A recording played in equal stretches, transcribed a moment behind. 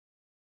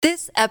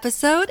This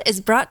episode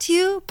is brought to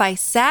you by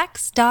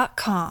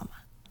Sax.com.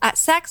 At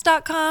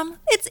Sax.com,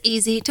 it's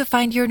easy to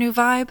find your new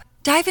vibe.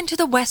 Dive into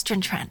the Western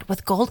trend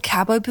with gold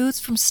cowboy boots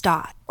from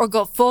Stott, or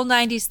go full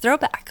 90s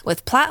throwback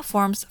with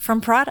platforms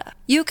from Prada.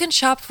 You can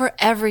shop for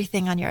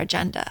everything on your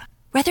agenda,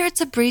 whether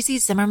it's a breezy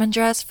Zimmermann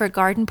dress for a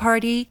garden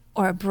party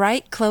or a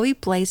bright Chloe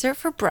blazer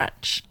for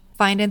brunch.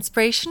 Find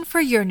inspiration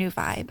for your new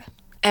vibe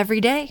every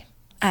day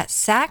at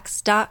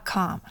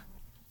Sax.com.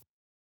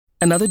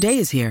 Another day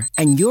is here,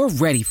 and you're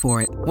ready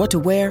for it. What to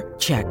wear?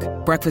 Check.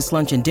 Breakfast,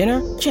 lunch, and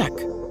dinner? Check.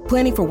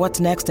 Planning for what's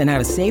next and how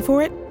to save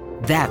for it?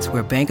 That's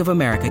where Bank of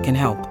America can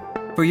help.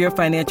 For your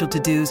financial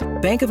to-dos,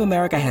 Bank of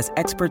America has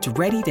experts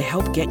ready to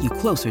help get you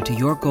closer to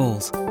your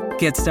goals.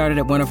 Get started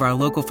at one of our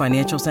local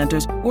financial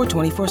centers or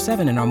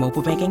 24/7 in our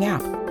mobile banking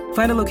app.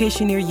 Find a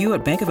location near you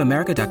at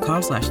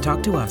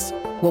bankofamerica.com/talktous.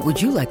 What would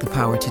you like the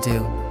power to do?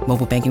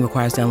 Mobile banking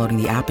requires downloading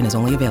the app and is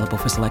only available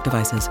for select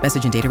devices.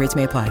 Message and data rates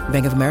may apply.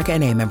 Bank of America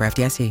N.A., member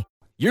FDIC.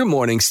 Your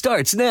morning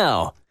starts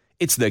now.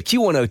 It's the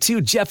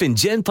Q102 Jeff and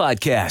Jen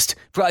podcast,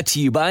 brought to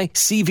you by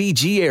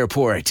CVG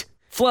Airport.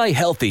 Fly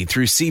healthy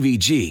through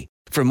CVG.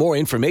 For more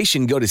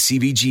information, go to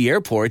CVG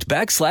Airport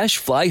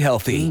 /fly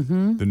healthy.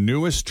 Mm-hmm. The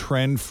newest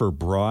trend for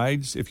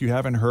brides, if you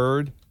haven't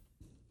heard,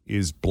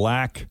 is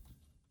black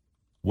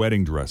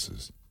wedding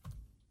dresses.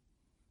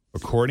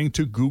 According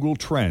to Google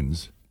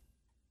Trends,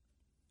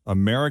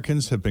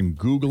 Americans have been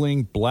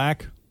Googling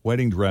black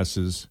wedding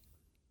dresses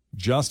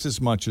just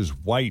as much as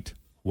white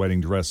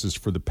wedding dresses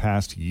for the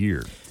past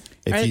year.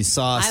 If you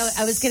saw,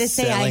 I was going to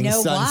say, I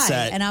know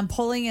Sunset. why. And I'm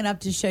pulling it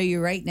up to show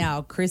you right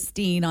now.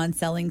 Christine on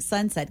Selling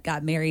Sunset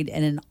got married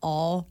in an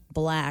all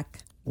black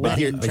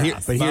wedding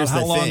dress. But here's How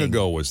the long thing.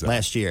 ago was that?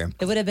 Last year.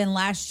 It would have been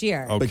last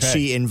year. Okay. But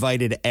she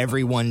invited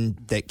everyone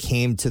that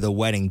came to the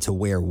wedding to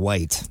wear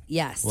white.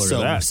 Yes. Look at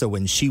that. So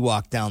when she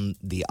walked down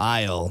the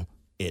aisle,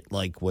 it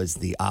was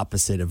the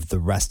opposite of the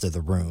rest of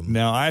the room.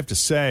 Now, I have to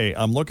say,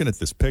 I'm looking at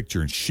this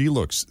picture, and she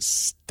looks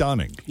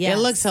stunning. Yes.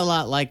 It looks a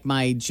lot like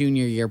my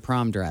junior year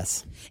prom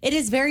dress. It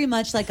is very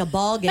much like a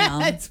ball gown.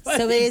 That's what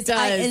so it it is.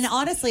 does. And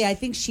honestly, I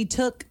think she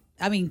took,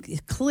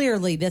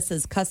 clearly this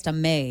is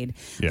custom made,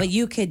 Yeah. but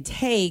you could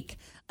take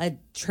a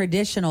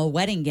traditional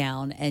wedding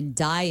gown and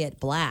dye it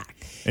black.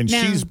 And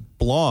Now- she's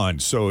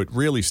blonde, so it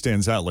really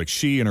stands out. Like,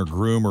 she and her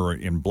groom are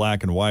in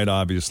black and white,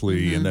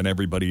 obviously, and then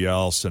everybody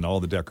else and all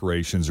the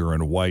decorations are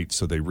in white,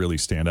 so they really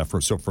stand out.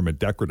 So from a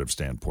decorative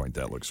standpoint,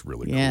 that looks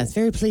really cool. Yeah, it's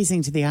very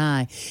pleasing to the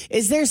eye.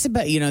 Is there,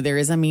 there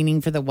is a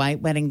meaning for the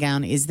white wedding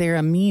gown. Is there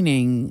a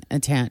meaning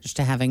attached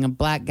to having a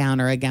black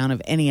gown or a gown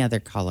of any other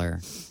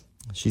color?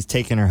 She's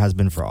taking her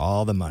husband for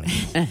all the money.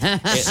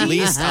 At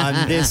least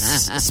on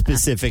this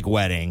specific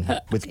wedding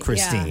with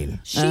Christine.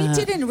 Yeah.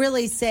 She didn't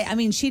really say,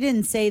 she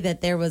didn't say that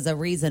there was a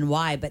reason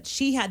why, but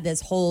she had this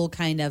whole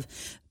kind of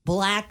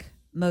black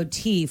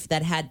motif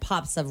that had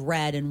pops of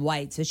red and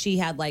white. So she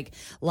had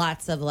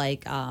lots of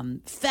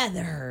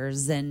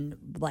feathers and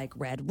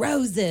red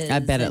roses. I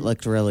bet it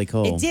looked really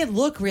cool. It did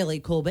look really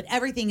cool, but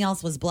everything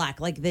else was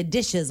black. Like the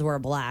dishes were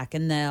black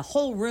and the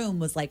whole room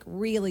was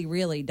really,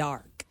 really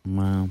dark.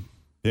 Wow.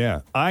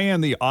 Yeah, I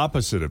am the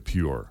opposite of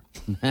pure.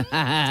 And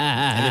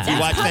if you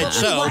watch that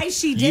show, Why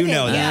she did you it.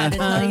 know Yeah, that. to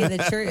tell you the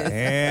truth.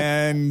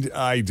 And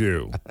I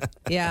do.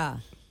 Yeah.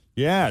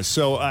 Yeah,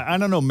 so I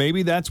don't know.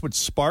 Maybe that's what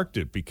sparked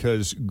it,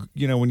 because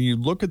when you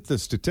look at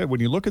when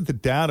you look at the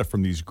data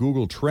from these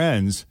Google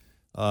Trends,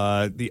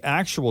 the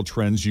actual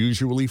trends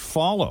usually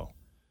follow.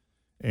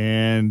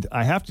 And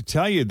I have to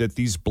tell you that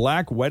these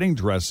black wedding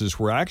dresses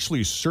were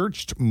actually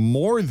searched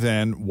more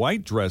than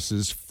white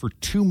dresses for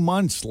 2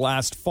 months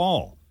last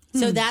fall.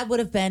 So that would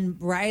have been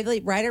right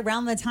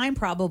around the time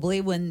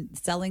probably when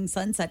Selling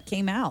Sunset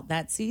came out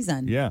that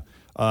season. Yeah.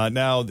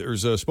 Now,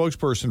 there's a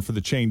spokesperson for the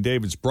chain,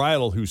 David's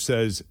Bridal, who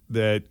says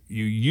that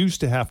you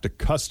used to have to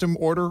custom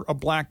order a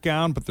black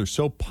gown, but they're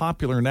so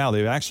popular now,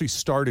 they've actually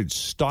started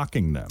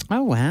stocking them.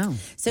 Oh, wow.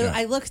 So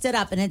I looked it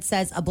up and it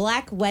says a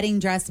black wedding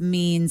dress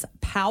means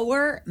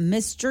power,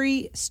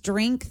 mystery,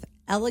 strength,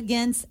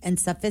 elegance, and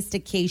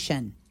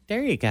sophistication.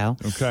 There you go.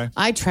 Okay.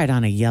 I tried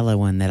on a yellow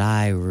one that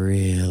I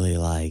really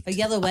liked. A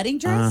yellow wedding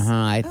dress?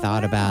 I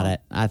thought about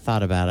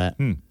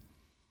it.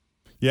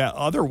 Yeah,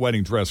 other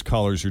wedding dress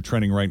colors are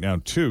trending right now,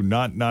 too.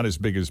 Not as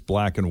big as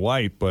black and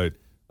white, but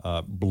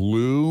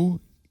blue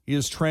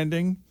is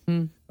trending,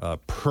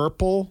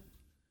 purple,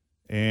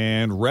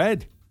 and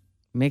red.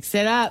 Mix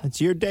it up. It's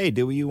your day.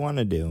 Do what you want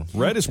to do.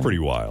 Red is pretty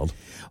wild.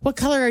 What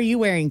color are you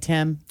wearing,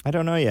 Tim? I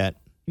don't know yet.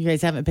 You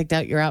guys haven't picked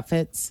out your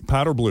outfits?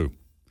 Powder blue.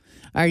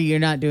 Are you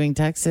not doing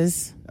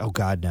tuxes? Oh,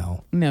 God,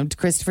 no. No,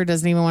 Christopher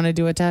doesn't even want to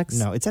do a tux?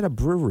 No, it's at a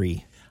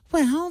brewery.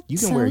 Well, You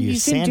can wear your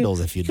sandals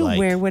if you'd like.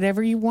 You can wear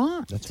whatever you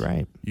want. That's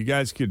right. You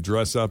guys could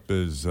dress up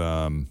as,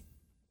 like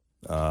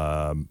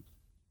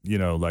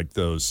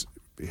those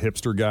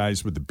hipster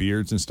guys with the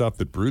beards and stuff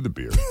that brew the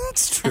beer.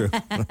 That's true.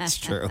 That's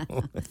true.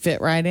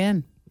 Fit right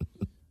in.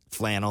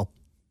 Flannel.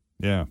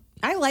 Yeah.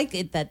 I like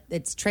it that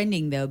it's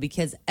trending, though,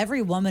 because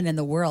every woman in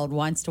the world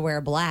wants to wear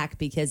black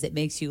because it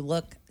makes you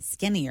look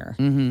skinnier.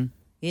 Mm-hmm.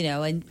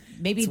 And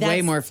maybe It's that's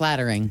way more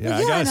flattering. Yeah,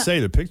 I gotta say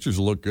the pictures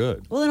look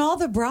good. Well, and all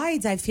the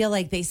brides, I feel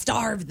like they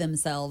starve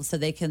themselves so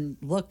they can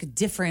look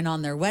different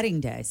on their wedding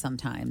day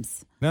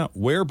sometimes. Now,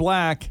 wear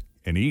black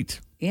and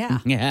eat. Yeah.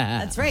 Yeah.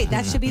 That's right.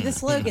 That should be the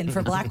slogan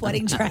for black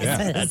wedding dresses.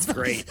 Yeah, That's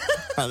great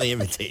on the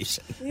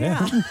invitation.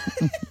 Yeah.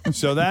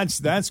 So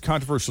that's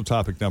controversial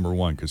topic number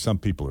one, because some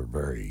people are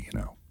very,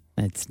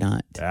 It's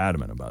not.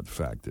 adamant about the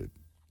fact that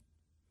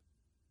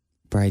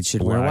Brides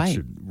should wear black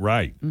white.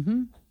 right.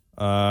 Mm-hmm.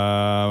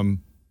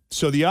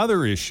 So the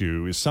other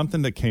issue is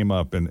something that came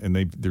up, and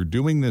they're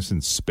doing this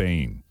in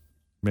Spain.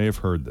 May have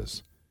heard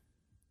this.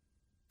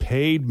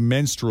 Paid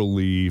menstrual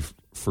leave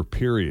for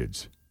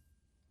periods.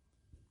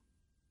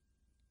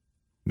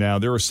 Now,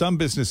 there are some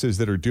businesses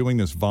that are doing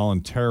this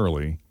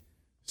voluntarily.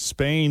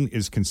 Spain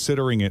is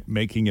considering it,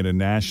 making it a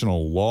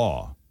national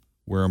law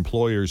where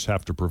employers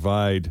have to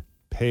provide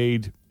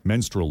paid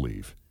menstrual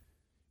leave.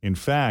 In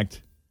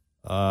fact,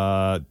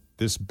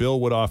 this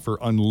bill would offer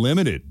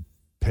unlimited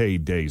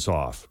paid days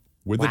off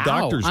with the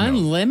doctor's note.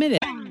 Unlimited.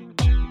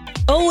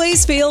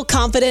 Always feel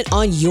confident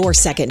on your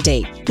second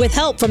date. With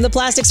help from the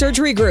Plastic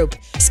Surgery Group.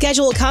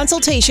 Schedule a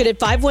consultation at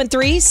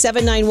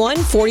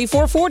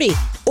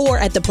 513-791-4440 or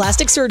at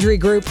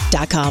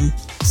theplasticsurgerygroup.com.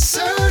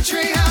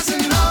 Surgery has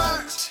an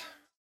art.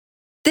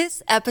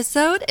 This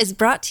episode is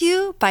brought to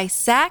you by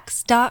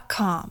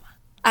Sax.com.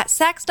 At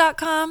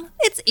Sax.com,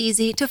 it's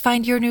easy to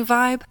find your new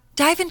vibe.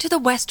 Dive into the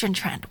Western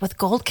trend with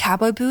gold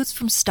cowboy boots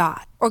from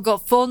Stott, or go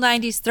full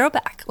 90s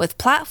throwback with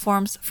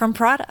platforms from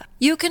Prada.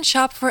 You can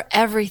shop for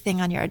everything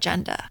on your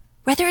agenda,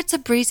 whether it's a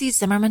breezy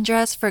Zimmermann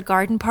dress for a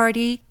garden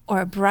party or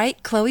a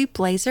bright Chloe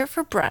blazer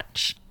for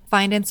brunch.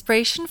 Find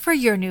inspiration for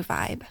your new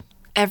vibe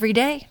every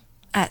day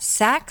at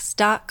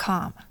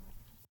Sax.com.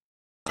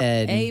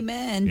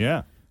 Amen.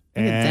 Yeah.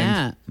 Look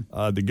at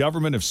that. The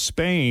government of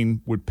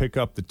Spain would pick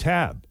up the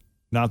tab,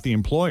 not the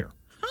employer.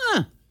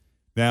 Huh.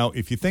 Now,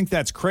 if you think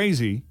that's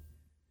crazy,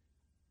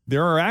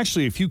 there are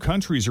actually a few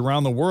countries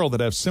around the world that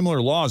have similar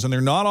laws, and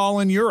they're not all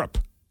in Europe.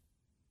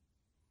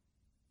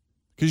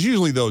 Because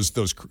usually those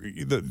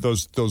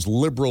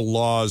liberal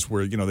laws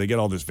where, they get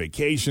all this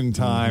vacation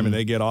time and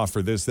they get off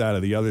for this, that,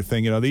 or the other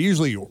thing, they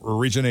usually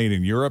originate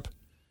in Europe.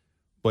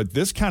 But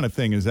this kind of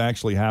thing is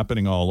actually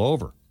happening all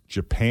over.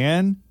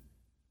 Japan,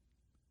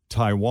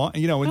 Taiwan,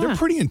 and they're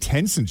pretty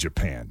intense in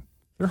Japan.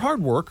 They're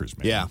hard workers,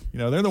 man. Yeah.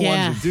 They're the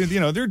ones that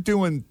do, they're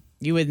doing...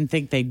 You wouldn't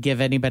think they'd give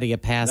anybody a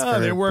pass for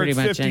they work pretty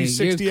much 50,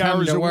 60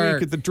 hours a work.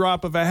 week at the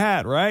drop of a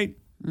hat, right?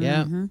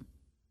 Yeah.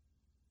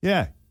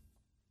 Yeah.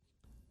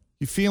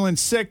 You feeling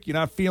sick, you're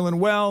not feeling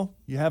well,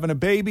 you having a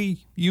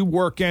baby, you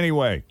work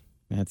anyway.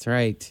 That's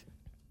right.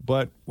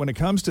 But when it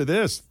comes to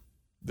this,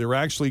 they're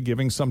actually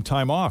giving some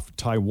time off.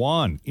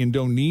 Taiwan,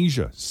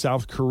 Indonesia,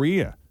 South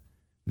Korea,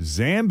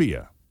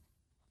 Zambia.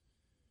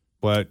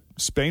 But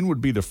Spain would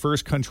be the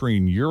first country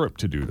in Europe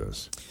to do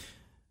this.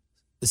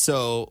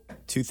 So,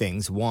 two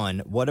things. One,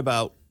 what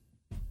about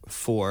I'm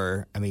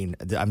just going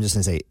to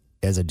say,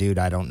 as a dude,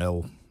 I don't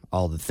know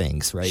all the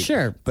things, right?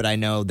 Sure. But I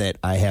know that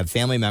I have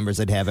family members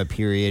that have a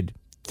period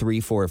 3,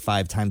 4,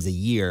 5 times a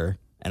year,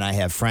 and I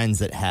have friends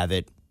that have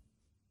it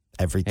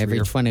every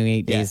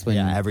 28 days.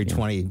 Every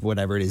 20,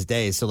 whatever it is,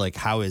 days. So,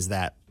 how is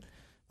that?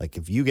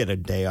 If you get a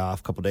day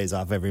off, couple days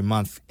off every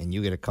month, and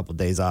you get a couple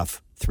days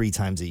off 3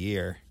 times a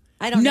year.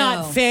 I don't know.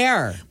 Not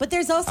fair. But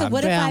there's also,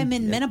 what if down. I'm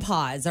in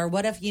menopause, or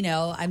what if,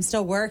 I'm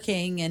still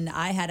working and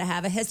I had to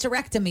have a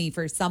hysterectomy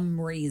for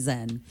some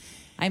reason?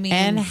 I mean,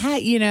 And how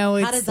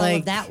does all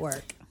of that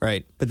work?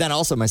 Right. But then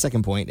also my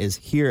second point is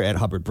here at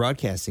Hubbard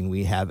Broadcasting,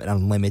 we have an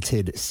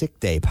unlimited sick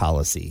day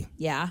policy.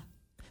 Yeah.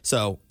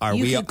 So are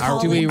You we could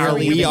call are we, it are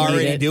really we need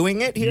already it. doing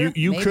it here?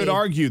 You Maybe. could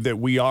argue that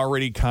we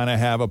already kind of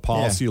have a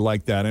policy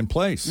like that in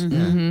place.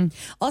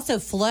 Also,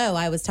 flow.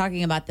 I was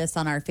talking about this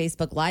on our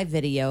Facebook Live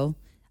video.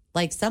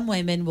 Some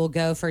women will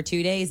go for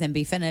 2 days and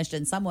be finished,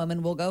 and some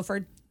women will go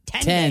for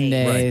 10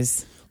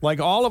 days. Like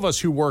all of us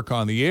who work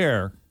on the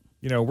air,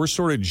 we're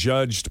sort of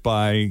judged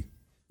by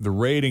the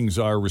ratings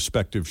our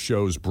respective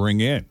shows bring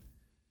in.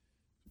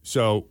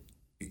 So,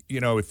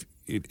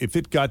 if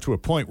it got to a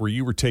point where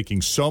you were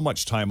taking so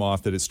much time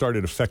off that it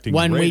started affecting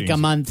 1 the week ratings, a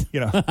month.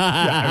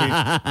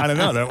 I don't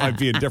know. That might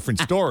be a different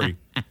story.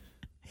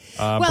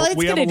 But it's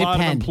we have a gonna lot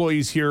of depend.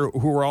 employees here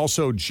who are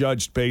also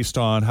judged based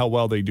on how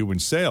well they do in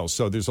sales.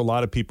 So there's a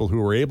lot of people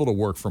who are able to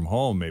work from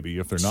home, maybe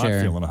if they're not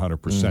Sure. feeling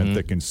 100%,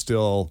 that can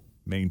still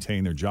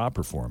maintain their job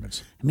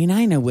performance.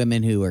 I know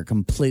women who are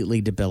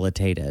completely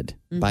debilitated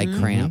by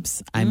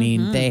cramps. I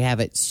mean, they have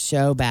it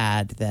so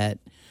bad that,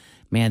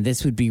 man,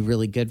 this would be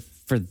really good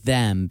for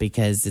them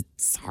because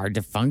it's hard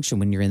to function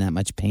when you're in that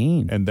much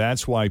pain. And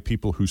that's why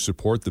people who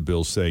support the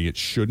bill say it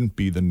shouldn't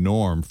be the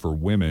norm for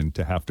women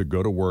to have to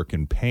go to work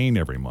in pain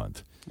every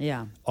month.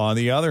 Yeah. On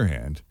the other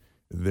hand,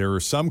 there are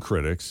some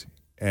critics,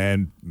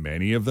 and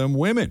many of them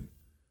women,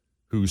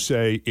 who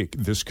say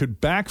this could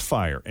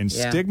backfire and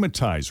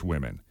stigmatize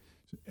women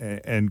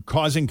and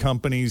causing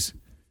companies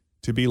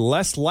to be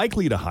less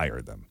likely to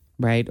hire them.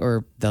 Right?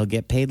 Or they'll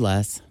get paid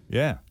less.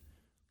 Yeah.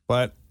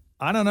 But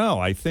I don't know.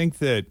 I think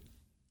that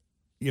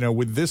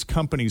with this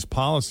company's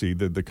policy,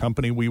 the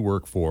company we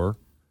work for,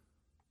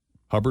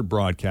 Hubbard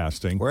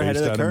Broadcasting, We're ahead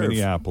based of the out of curve.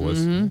 Minneapolis.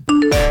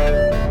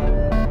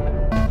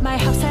 My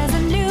house has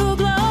a new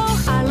glow.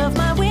 I love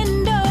my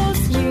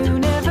windows.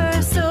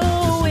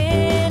 Universal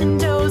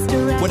Windows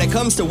Direct. When it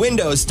comes to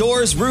windows,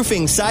 doors,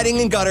 roofing,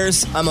 siding, and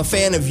gutters, I'm a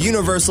fan of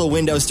Universal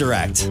Windows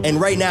Direct.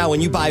 And right now, when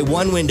you buy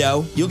one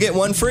window, you'll get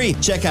one free.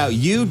 Check out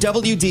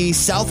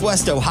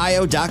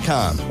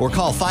uwdsouthwestohio.com or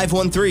call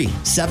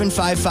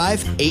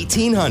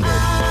 513-755-1800.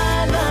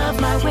 I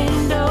love my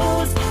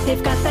windows.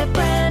 They've got that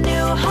brand new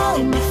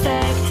home effect.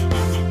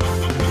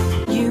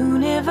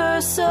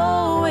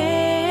 Universal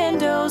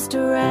Windows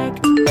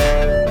Direct.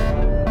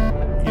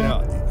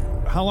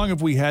 How long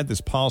have we had this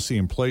policy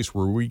in place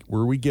where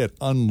we get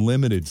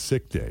unlimited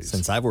sick days?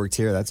 Since I've worked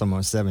here, that's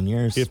almost 7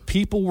 years. If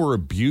people were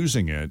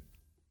abusing it,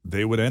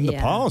 they would end the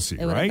policy,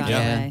 it would've right? gone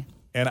away.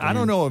 And I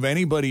don't know of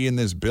anybody in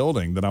this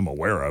building that I'm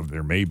aware of.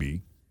 There may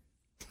be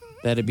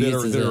That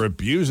abuses that are it.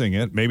 abusing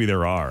it. Maybe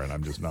there are, and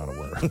I'm just not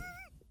aware.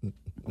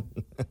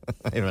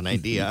 I have an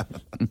idea.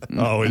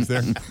 Oh, is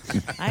there?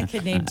 I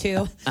could name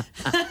two.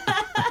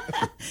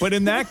 But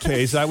in that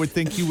case, I would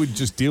think you would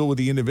just deal with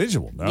the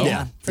individual. No?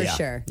 Yeah, for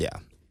sure. Yeah.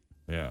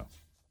 Yeah.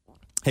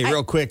 Hey,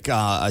 real quick,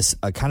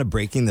 kind of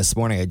breaking this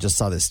morning. I just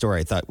saw this story.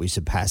 I thought we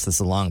should pass this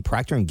along.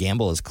 Procter &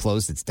 Gamble has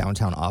closed its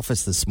downtown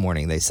office this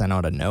morning. They sent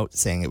out a note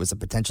saying it was a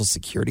potential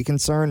security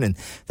concern, and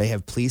they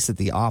have police at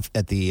the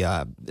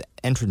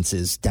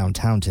entrances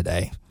downtown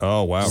today.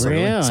 Oh, wow.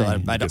 Really? So I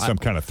Is it some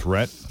kind of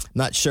threat?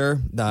 not sure.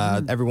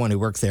 Everyone who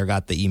works there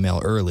got the email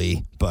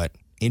early, but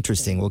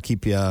interesting. We'll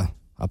keep you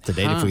up to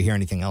date if we hear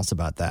anything else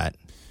about that.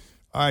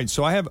 All right,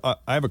 so I have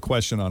a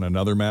question on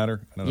another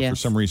matter. I don't know, for Yes.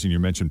 some reason you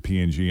mentioned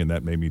P&G, and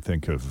that made me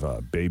think of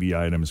baby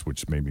items,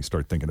 which made me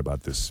start thinking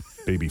about this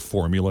baby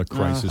formula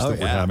crisis that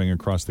we're having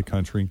across the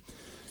country.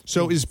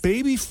 So is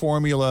baby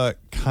formula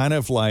kind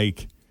of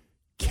like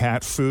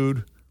cat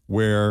food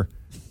where,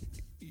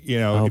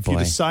 if you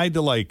decide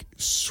to like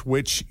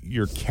switch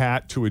your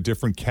cat to a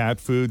different cat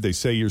food, they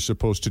say you're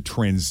supposed to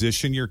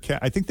transition your cat.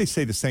 I think they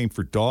say the same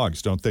for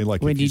dogs, don't they?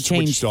 Like When if you switch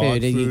change dog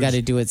food, you foods, got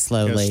to do it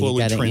slowly. You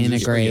got to transition.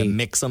 integrate.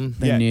 Mix them.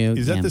 the new.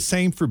 Is that yeah. the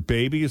same for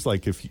babies?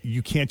 Like if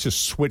you can't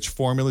just switch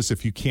formulas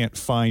if you can't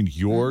find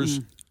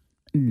yours?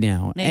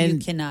 No, No, and you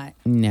cannot.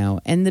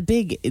 No, and the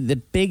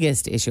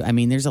biggest issue. I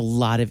mean, there's a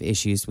lot of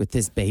issues with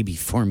this baby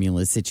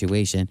formula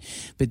situation,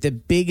 but the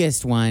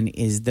biggest one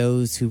is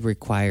those who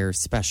require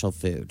special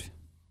food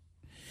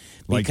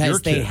Like your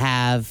because kid.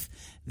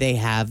 they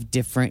have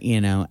different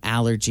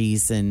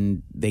allergies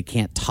and they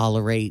can't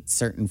tolerate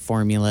certain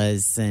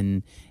formulas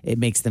and it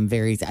makes them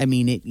very. I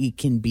mean, it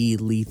can be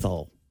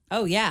lethal.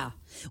 Oh, yeah.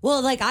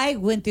 Well, like I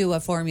went through a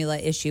formula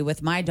issue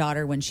with my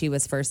daughter when she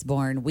was first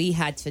born. We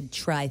had to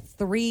try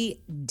 3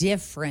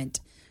 different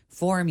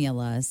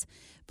formulas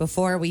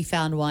before we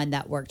found one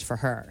that worked for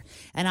her.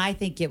 And I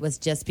think it was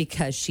just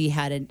because she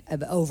had an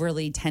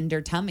overly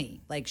tender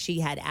tummy. Like she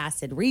had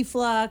acid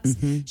reflux.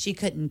 She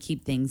couldn't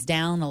keep things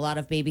down. A lot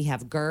of baby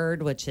have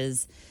GERD, which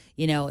is,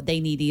 they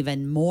need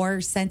even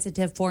more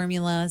sensitive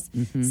formulas.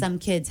 Some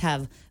kids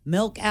have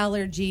milk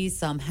allergies.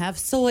 Some have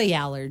soy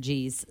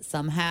allergies.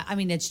 Some have,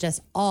 it's just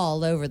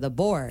all over the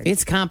board.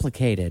 It's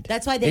complicated.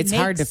 That's why it's make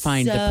hard to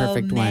find so the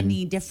perfect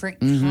many one.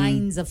 different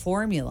kinds of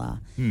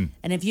formula. And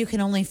if you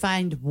can only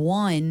find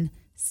one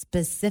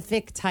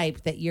specific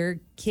type that your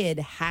kid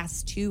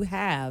has to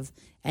have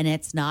and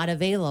it's not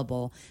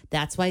available,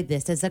 that's why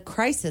this is a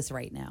crisis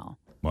right now.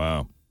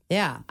 Wow.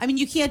 Yeah.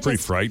 You can't Pretty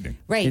just... frightening.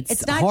 Right. It's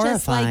It's not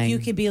just like horrifying. you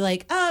could be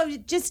like, oh,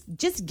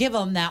 just give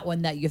them that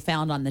one that you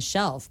found on the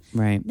shelf.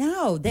 Right.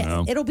 No,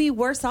 No. it'll be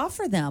worse off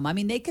for them.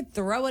 They could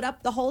throw it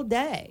up the whole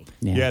day.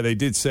 Yeah, they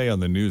did say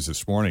on the news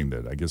this morning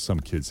that I guess some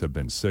kids have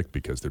been sick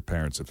because their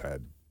parents have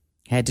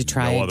Had to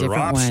try No a other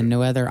different option. one,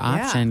 no other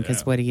option,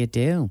 because what do you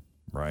do?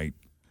 right.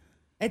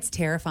 It's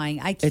terrifying.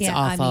 I can't.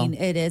 awful.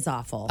 It is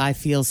awful. I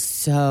feel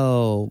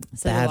so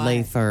do badly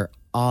I. for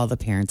all the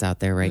parents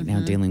out there right now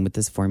dealing with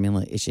this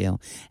formula issue.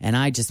 And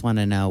I just want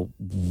to know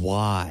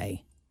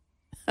why.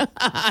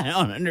 I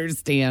don't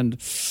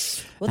understand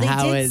Well, they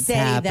how did it's say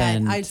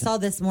happened. that I saw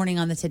this morning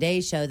on the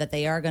Today Show that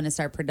they are going to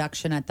start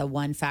production at the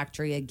one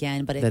factory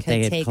again, but it That they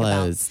could had take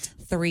closed.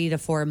 about 3 to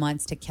 4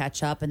 months to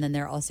catch up. And then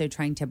they're also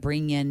trying to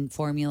bring in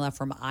formula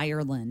from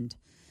Ireland.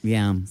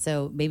 Yeah.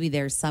 So maybe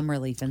there's some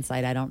relief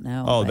inside. I don't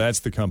know. Oh, but that's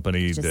the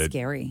company it's just that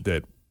scary.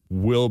 that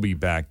will be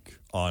back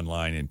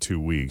online in 2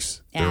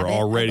 weeks. Abbott, They're I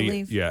already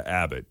believe.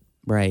 Abbott.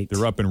 Right.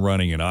 They're up and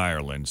running in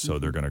Ireland, so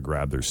they're going to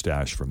grab their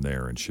stash from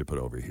there and ship it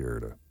over here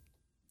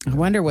to. I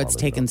wonder what's while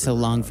they're taken up so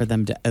there long around. for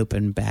them to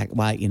open back.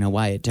 Why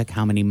it took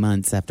how many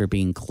months after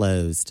being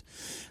closed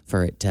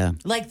for it to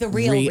Like the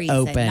real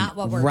reopen. reason, not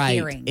what we're right,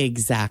 hearing.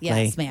 Exactly.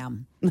 Yes,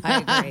 ma'am.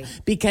 I agree.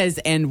 Because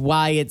and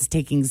why it's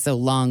taking so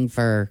long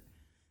for.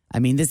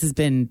 This has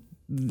been.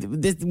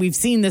 We've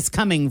seen this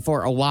coming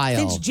for a while.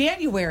 Since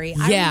January.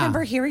 I Yeah.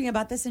 remember hearing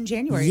about this in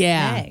January.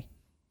 Yeah. May.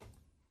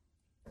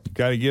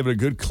 Got to give it a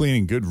good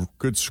cleaning,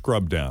 good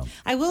scrub down.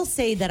 I will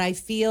say that I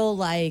feel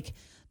like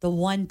the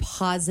one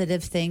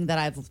positive thing that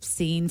I've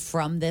seen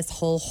from this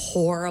whole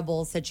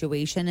horrible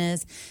situation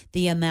is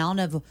the amount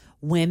of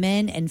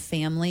women and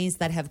families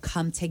that have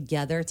come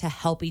together to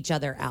help each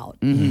other out.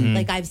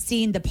 Like I've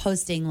seen the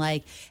posting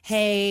like,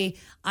 hey,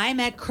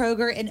 I'm at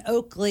Kroger in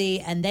Oakley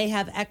and they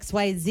have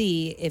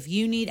XYZ. If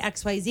you need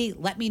XYZ,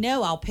 let me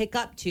know. I'll pick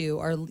up to,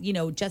 or, you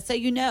know, just so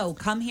you know,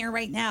 come here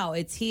right now.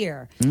 It's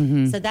here.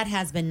 So that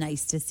has been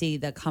nice to see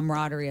the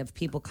camaraderie of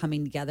people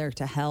coming together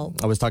to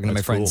help. I was talking to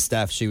my friend cool.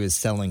 Steph. She was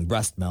selling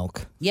breast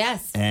milk.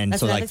 Yes. And that's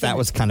so, another like, thing that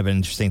was kind of an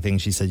interesting thing.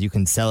 She said you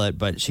can sell it,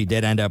 but she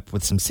did end up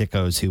with some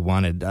sickos who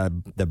wanted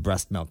the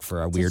breast milk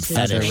for a weird Just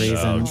fetish. reason.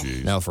 Oh,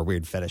 geez. No, for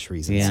weird fetish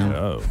reasons. Yeah.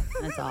 Oh.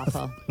 That's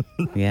awful.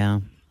 Yeah.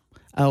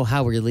 Oh,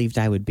 how relieved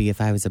I would be if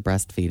I was a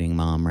breastfeeding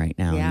mom right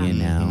now, Yeah. you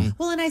know.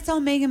 Well, and I saw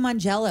Megan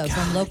Mongello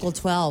from Local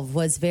 12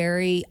 was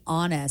very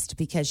honest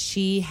because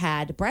she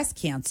had breast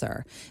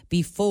cancer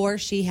before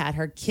she had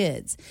her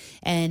kids.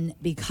 And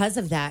because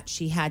of that,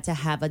 she had to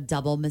have a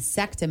double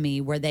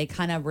mastectomy where they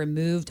kind of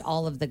removed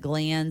all of the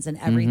glands and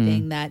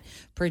everything that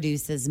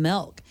produces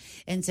milk.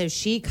 And so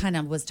she kind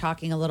of was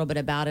talking a little bit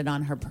about it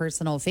on her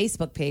personal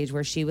Facebook page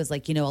where she was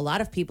like, you know, a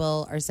lot of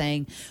people are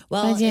saying,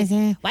 well,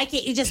 why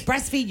can't you just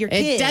breastfeed your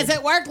kids? It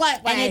doesn't work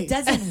like that. And it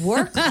doesn't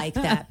work like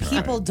that.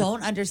 People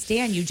don't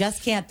understand. You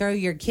just can't throw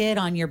your kid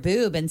on your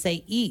boob and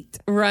say, eat.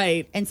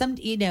 Right. And some,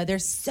 you know,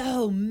 there's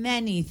so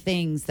many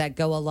things that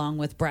go along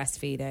with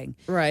breastfeeding.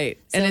 Right.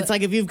 And So- it's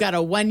like if you've got a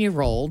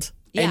 1-year-old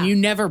Yeah. and you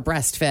never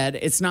breastfed,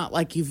 it's not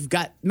like you've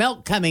got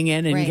milk coming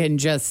in and Right. can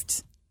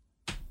just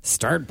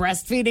start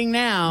breastfeeding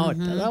now. It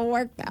doesn't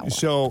work that way.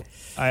 So,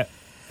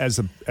 as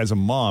a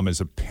mom, as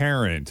a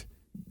parent,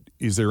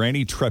 is there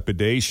any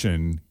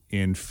trepidation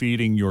in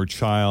feeding your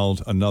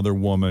child another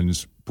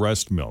woman's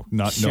breast milk,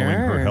 not knowing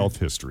her Sure. health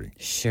history?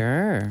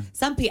 Sure.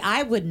 Some people,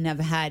 I wouldn't have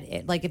had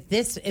it. Like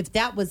if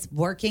that was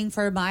working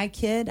for my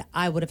kid,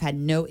 I would have had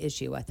no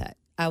issue with it.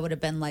 I would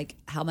have been like,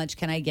 how much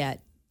can I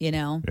get? You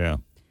know? Yeah.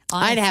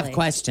 I'd have Honestly.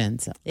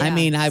 questions. Yeah. I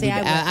mean, See,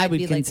 I I'd would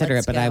be like, consider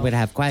let's it, but I go. would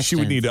have questions. She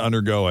would need to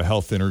undergo a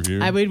health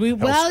interview. I would. health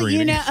Well, you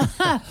screening.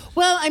 know,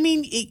 well, I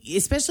mean,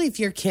 especially if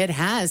your kid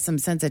has some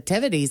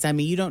sensitivities. I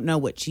mean, you don't know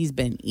what she's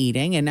been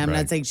eating, and I'm Right.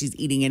 not saying she's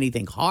eating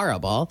anything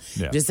horrible.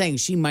 Yeah. I'm just saying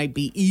she might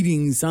be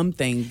eating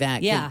something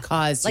that could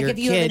cause like your if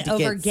you kid have an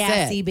to over get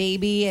gassy sick.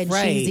 baby and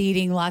Right. she's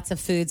eating lots of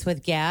foods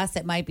with gas,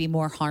 it might be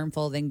more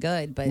harmful than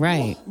good. But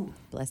Right.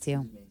 bless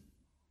you.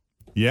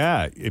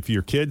 Yeah, if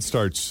your kid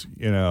starts,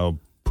 you know,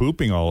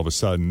 pooping all of a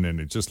sudden and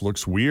it just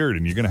looks weird,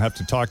 and you're going to have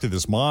to talk to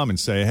this mom and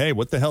say, hey,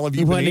 what the hell have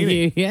you What been do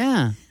eating? you?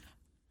 Yeah.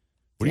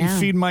 What are you Yeah.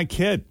 feeding my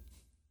kid?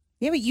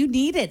 Yeah, but you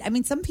need it. I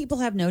mean, some people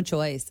have no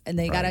choice, and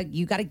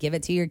you gotta give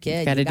it to your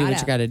kid. Gotta do what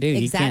you gotta do.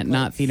 You can't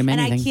not feed 'em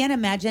And I anything. can't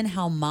imagine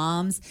how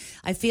moms.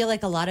 I feel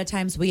like a lot of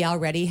times we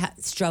already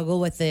struggle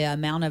with the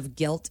amount of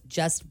guilt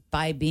just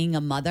by being a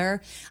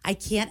mother. I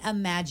can't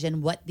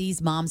imagine what these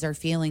moms are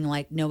feeling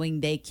like knowing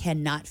they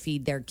cannot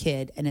feed their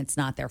kid and it's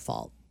not their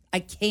fault. I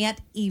can't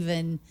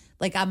even,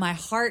 like, on my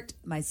heart,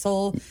 my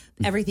soul,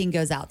 everything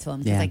goes out to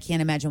them because Yeah. I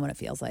can't imagine what it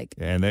feels like.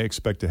 And they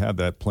expect to have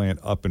that plant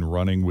up and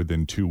running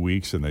within 2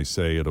 weeks, and they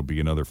say it'll be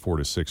another 4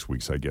 to 6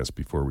 weeks, I guess,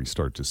 before we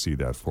start to see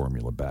that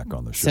formula back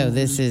on the show. So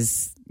this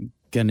is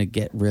gonna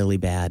get really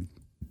bad.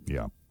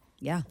 Yeah.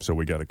 Yeah. So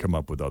we got to come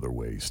up with other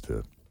ways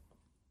to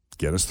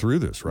get us through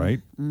this,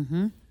 right?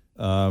 Mm-hmm.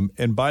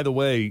 And by the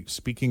way,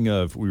 speaking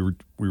of, we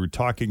were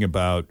talking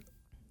about,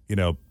 you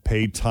know,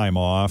 paid time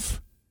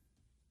off,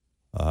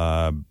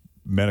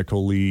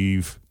 medical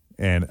leave,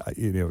 and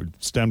you know,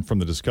 stemmed from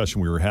the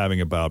discussion we were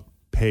having about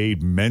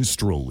paid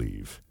menstrual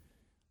leave.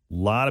 A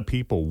lot of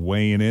people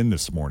weighing in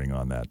this morning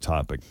on that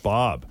topic.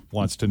 Bob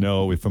wants to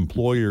know if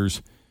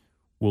employers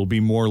will be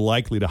more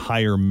likely to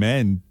hire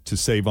men to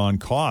save on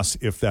costs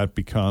if that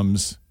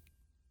becomes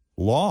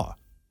law.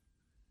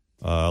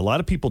 A lot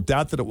of people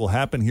doubt that it will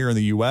happen here in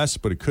the U.S.,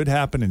 but it could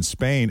happen in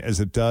Spain as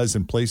it does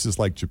in places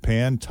like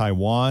Japan,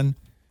 Taiwan,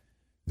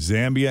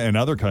 Zambia, and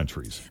other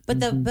countries. But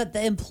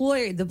the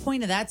employer, the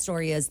point of that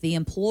story is the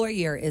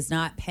employer is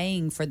not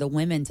paying for the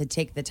women to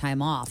take the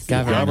time off.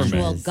 Government The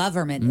actual is.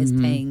 government is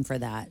paying for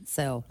that.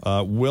 So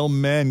Will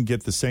men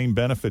get the same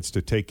benefits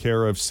to take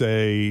care of,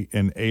 say,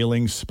 an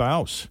ailing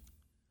spouse?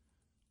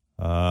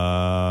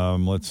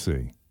 Let's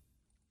see.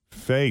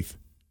 Faith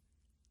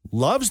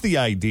loves the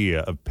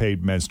idea of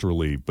paid menstrual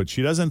leave, but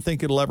she doesn't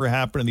think it'll ever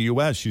happen in the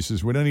U.S. She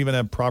says we don't even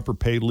have proper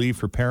paid leave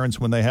for parents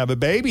when they have a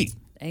baby.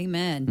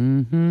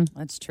 amen.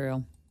 That's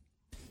true.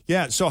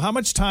 Yeah, so how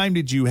much time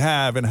did you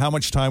have, and how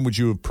much time would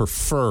you have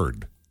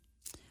preferred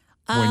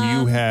when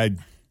you had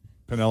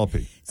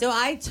Penelope? So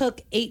I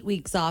took 8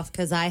 weeks off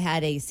because I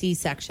had a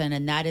C-section,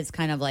 and that is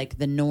kind of like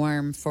the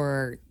norm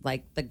for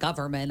like the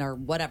government or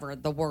whatever,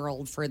 the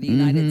world for the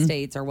United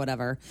States or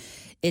whatever.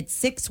 It's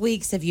 6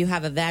 weeks if you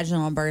have a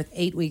vaginal birth,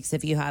 8 weeks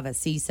if you have a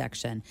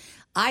C-section.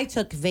 I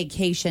took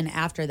vacation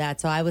after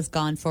that, so I was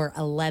gone for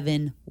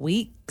 11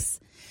 weeks.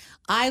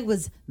 I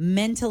was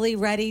mentally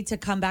ready to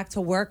come back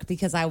to work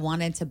because I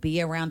wanted to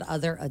be around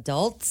other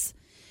adults.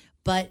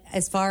 But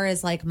as far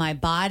as like my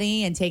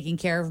body and taking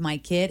care of my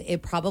kid,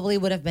 it probably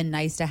would have been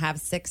nice to have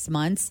 6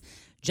 months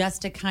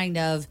just to kind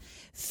of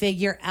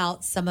figure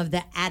out some of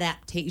the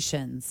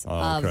adaptations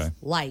of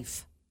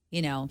life,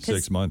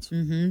 6 months.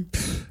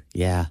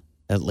 Yeah,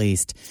 at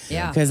least.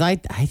 Yeah. Because I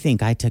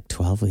think I took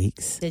 12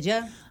 weeks. Did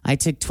you? I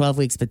took 12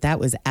 weeks, but that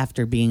was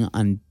after being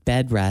on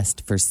bed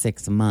rest for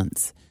 6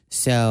 months.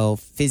 So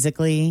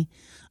physically,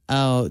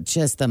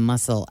 just the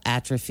muscle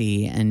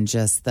atrophy and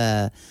just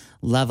the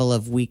level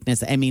of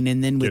weakness. I mean,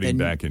 and then with getting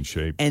back in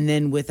shape. And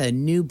then with a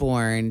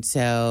newborn,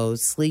 so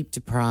sleep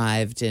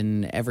deprived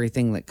and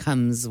everything that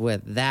comes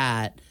with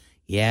that.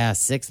 Yeah,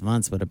 6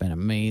 months would have been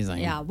amazing.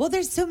 Yeah. Well,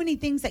 there's so many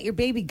things that your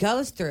baby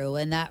goes through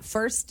in that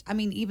first,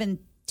 even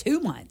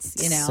 2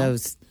 months, So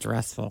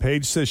stressful.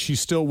 Paige says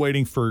she's still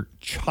waiting for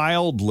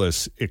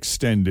childless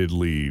extended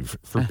leave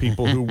for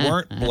people who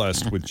weren't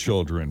blessed with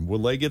children. Will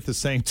they get the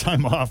same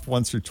time off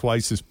once or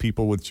twice as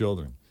people with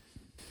children?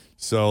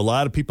 So a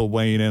lot of people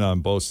weighing in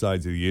on both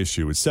sides of the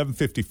issue. It's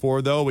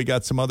 7:54, though. We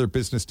got some other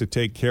business to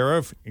take care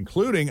of,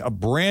 including a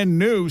brand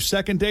new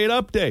second date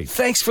update.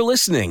 Thanks for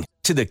listening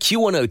to the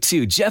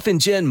Q102 Jeff and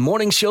Jen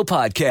Morning Show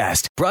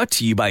podcast, brought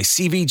to you by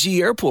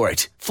CVG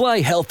Airport.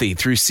 Fly healthy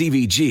through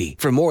CVG.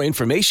 For more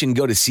information,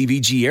 go to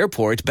CVG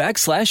Airport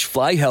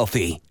 /fly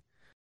healthy.